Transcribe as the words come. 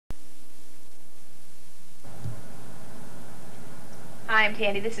Hi, I'm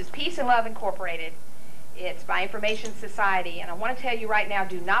Tandy. This is Peace and Love Incorporated. It's by Information Society, and I want to tell you right now,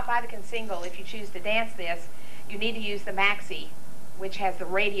 do not buy the consingle if you choose to dance this. You need to use the maxi, which has the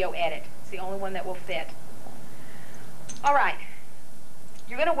radio edit. It's the only one that will fit. All right,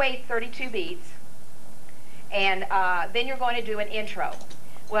 you're going to wait 32 beats, and then you're going to do an intro.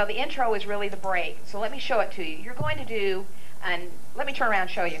 Well, the intro is really the break, so let me show it to you. You're going to do, and let me turn around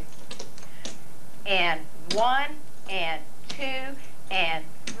and show you. And 1, and 2, and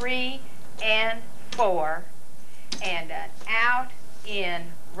 3, and 4, and an out, in,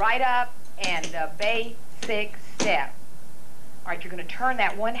 right up, and the basic step. All right, you're going to turn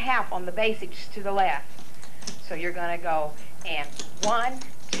that 1/2 on the basics to the left. So you're going to go and 1,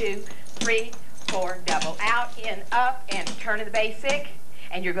 2, 3, 4, double out, in, up, and turn to the basic,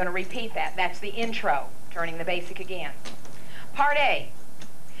 and you're going to repeat that. That's the intro, turning the basic again. Part A,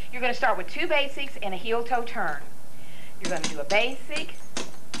 you're going to start with 2 basics and a heel-toe turn. You're going to do a basic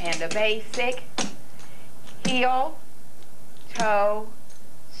and a basic, heel, toe,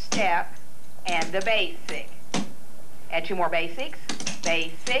 step, and the basic. Add 2 more basics,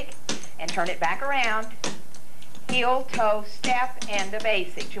 basic, and turn it back around. Heel, toe, step, and the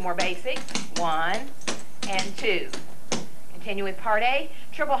basic. 2 more basics, 1 and 2. Continue with part A,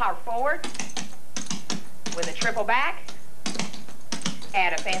 triple hop forward with a triple back,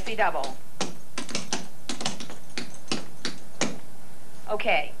 add a fancy double.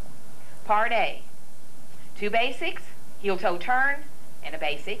 Okay, part A, 2 basics, heel toe turn, and a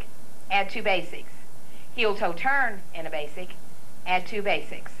basic, add 2 basics. Heel toe turn, and a basic, add 2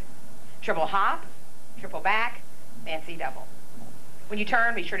 basics. Triple hop, triple back, fancy double. When you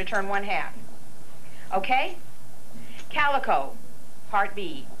turn, be sure to turn 1/2. Okay? Calico, part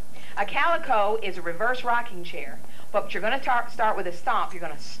B. A calico is a reverse rocking chair, but you're going to start with a stomp. You're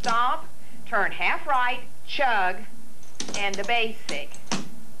going to stomp, turn 1/2 right, chug, and the basic.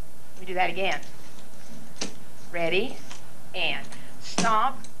 Let me do that again. Ready? And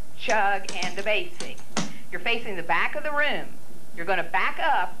stomp, chug, and the basic. You're facing the back of the room. You're going to back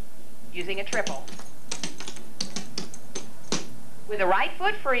up using a triple. With the right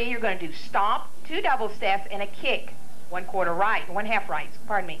foot free, you're going to do stomp, 2 double steps, and a kick. 1/4 right, 1/2 right,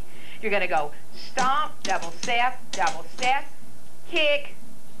 pardon me. You're going to go stomp, double step, kick,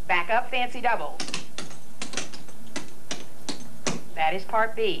 back up, fancy double. That is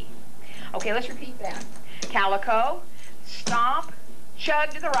part B. Okay, let's repeat that. Calico, stomp, chug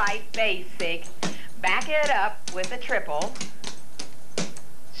to the right, basic, back it up with a triple,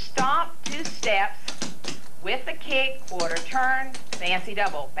 stomp, 2 steps, with the kick, quarter turn, fancy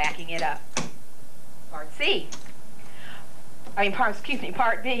double, backing it up. Part C.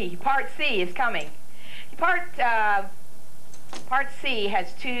 Part B. Part C is coming. Part C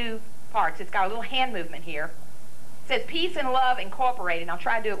has 2 parts. It's got a little hand movement here. It says Peace and Love Incorporated. I'll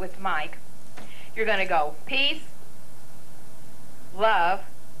try to do it with the mic. You're going to go peace, love.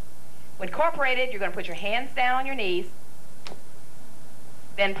 When incorporated, you're going to put your hands down on your knees,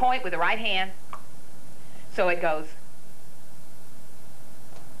 then point with the right hand. So it goes.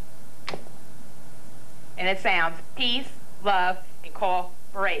 And it sounds Peace, Love,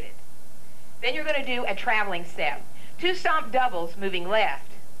 Incorporated. Then you're going to do a traveling step. 2 stomp doubles moving left.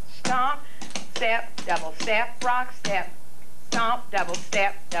 Stomp, step, rock, step. Stomp, double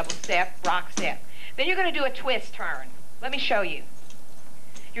step, rock, step. Then you're going to do a twist turn. Let me show you.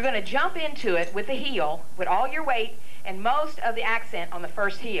 You're going to jump into it with the heel, with all your weight and most of the accent on the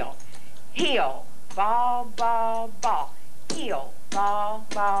first heel. Heel, ball, ball, ball. Heel, ball,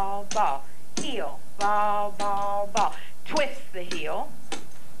 ball, ball. Heel, ball, ball, ball. Twist the heel.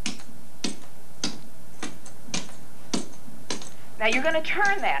 Now you're going to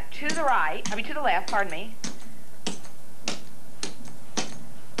turn that to the left, pardon me,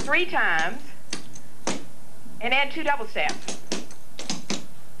 3 times, and add 2 double steps.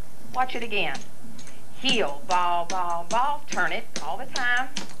 Watch it again. Heel, ball, ball, ball. Turn it all the time.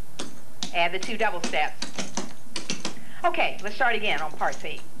 Add the 2 double steps. Okay, let's start again on part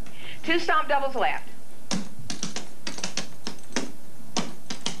C. 2 stomp doubles left.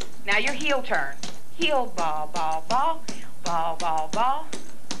 Now your heel turn. Heel, ball, ball, ball. Ball, ball, ball.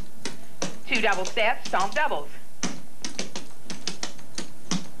 2 double steps, stomp doubles.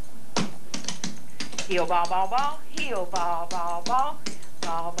 Heel, ball, ball, ball. Heel, ball, ball, ball.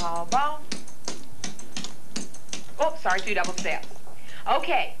 Ball, ball, ball. Oops, sorry, 2 double steps.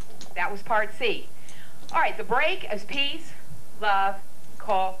 Okay, that was part C. All right, the break is Peace, Love,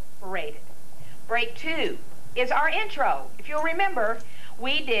 Incorporated. Break 2 is our intro. If you'll remember,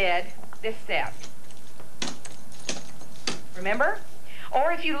 we did this step. Remember?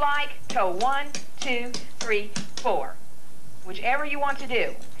 Or if you like, toe 1, 2, 3, 4. whichever you want to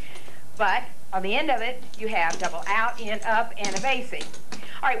do. But on the end of it, you have double out, in, up, and a basic.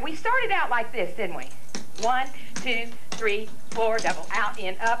 All right, we started out like this, didn't we? 1, 2, 3, 4, double out,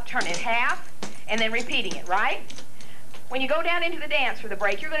 in, up, turn it half, and then repeating it, right? When you go down into the dance for the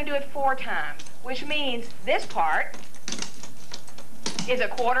break, you're going to do it 4 times, which means this part is a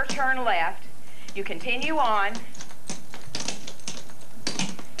quarter turn left. You continue on,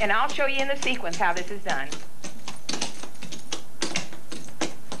 and I'll show you in the sequence how this is done.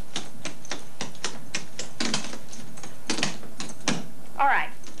 All right,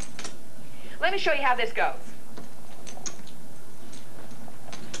 let me show you how this goes.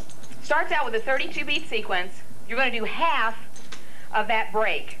 Starts out with a 32-beat sequence. You're going to do half of that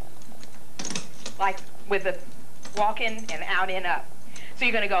break, like with the walk in and out, in, up. So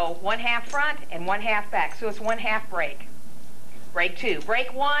you're going to go 1 half front and 1 half back. So it's 1 half break. Break 2.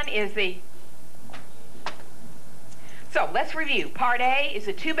 Break 1 is the... So let's review. Part A is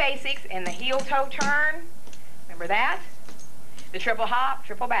the 2 basics and the heel toe turn. Remember that? The triple hop,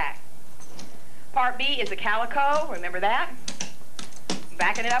 triple back. Part B is the calico. Remember that?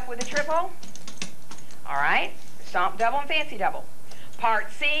 Backing it up with a triple. All right. Stomp double and fancy double.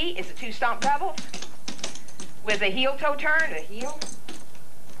 Part C is the 2 stomp doubles with the heel toe turn, the heel.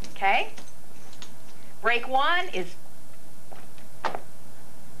 Okay. Break 1 is,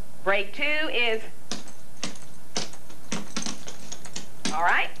 break 2 is, all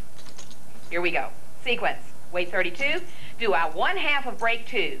right. Here we go. Sequence. Weight 32. Do a 1 half of break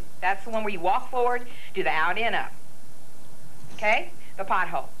 2. That's the one where you walk forward, do the out, in, up. Okay? The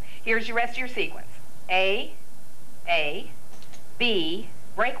pothole. Here's your rest of your sequence. A, B,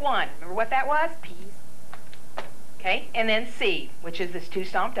 break 1. Remember what that was? P's. Okay? And then C, which is this 2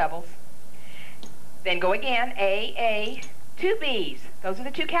 stomp doubles. Then go again. A, 2 B's. Those are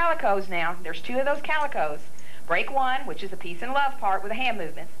the 2 calicos now. There's 2 of those calicos. Break 1, which is the peace and love part with the hand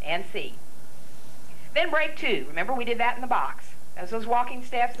movements, and C. Then break 2. Remember we did that in the box. Those walking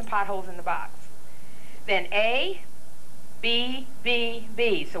steps and potholes in the box. Then A, B, B,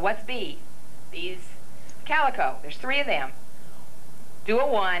 B. So what's B? B's calico. There's 3 of them. Do a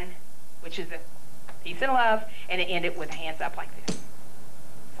 1, which is the peace and love, and end it with hands up like this.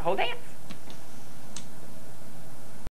 It's the whole dance.